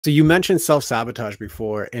So you mentioned self-sabotage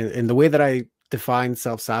before, and the way that I define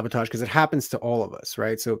self-sabotage, because it happens to all of us,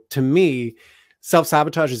 right? So to me,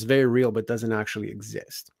 self-sabotage is very real, but doesn't actually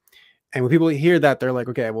exist. And when people hear that, they're like,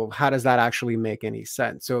 okay, well, how does that actually make any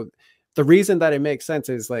sense? So the reason that it makes sense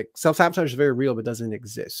is like self-sabotage is very real, but doesn't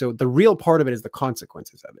exist. So the real part of it is the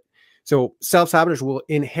consequences of it. So self-sabotage will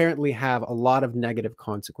inherently have a lot of negative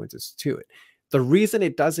consequences to it. The reason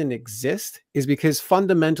it doesn't exist is because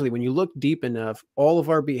fundamentally, when you look deep enough, all of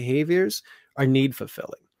our behaviors are need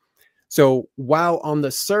fulfilling. So while on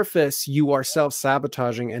the surface you are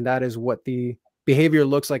self-sabotaging, and that is what the behavior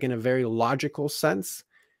looks like in a very logical sense,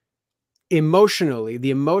 emotionally,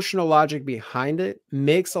 the emotional logic behind it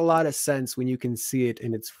makes a lot of sense when you can see it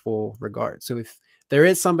in its full regard. So if there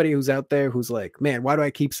is somebody who's out there who's like, man, why do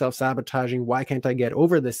I keep self-sabotaging? Why can't I get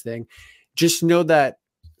over this thing? Just know that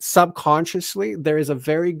subconsciously, there is a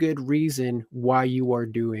very good reason why you are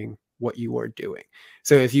doing what you are doing.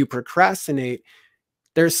 So if you procrastinate,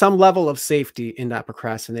 there's some level of safety in that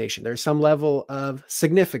procrastination. There's some level of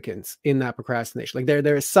significance in that procrastination. Like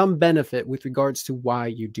there is some benefit with regards to why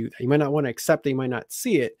you do that. You might not want to accept it, you might not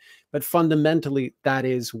see it, but fundamentally that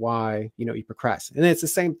is why, you procrastinate. And it's the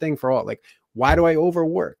same thing for all. Like, why do I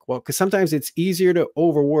overwork? Well, because sometimes it's easier to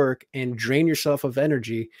overwork and drain yourself of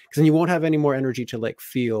energy, because then you won't have any more energy to like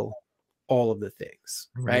feel all of the things,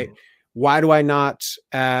 right? Right. Why do I not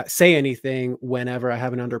say anything whenever I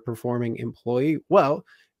have an underperforming employee? Well,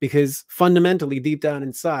 because fundamentally, deep down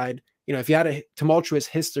inside, if you had a tumultuous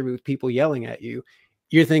history with people yelling at you,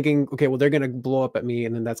 you're thinking, okay, well, they're going to blow up at me,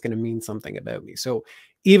 and then that's going to mean something about me. So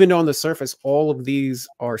even though on the surface, all of these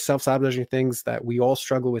are self-sabotaging things that we all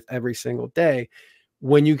struggle with every single day,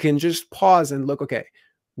 when you can just pause and look, okay,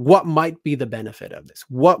 what might be the benefit of this?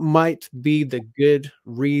 What might be the good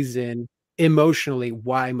reason emotionally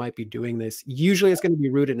why I might be doing this? Usually it's going to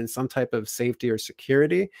be rooted in some type of safety or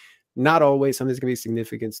security. Not always, something's going to be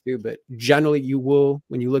significance too, but generally you will,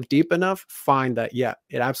 when you look deep enough, find that, yeah,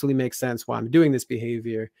 it absolutely makes sense why I'm doing this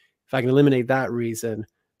behavior. If I can eliminate that reason,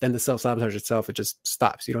 then the self-sabotage itself, it just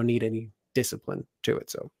stops. You don't need any discipline to it.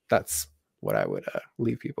 So that's what I would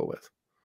leave people with.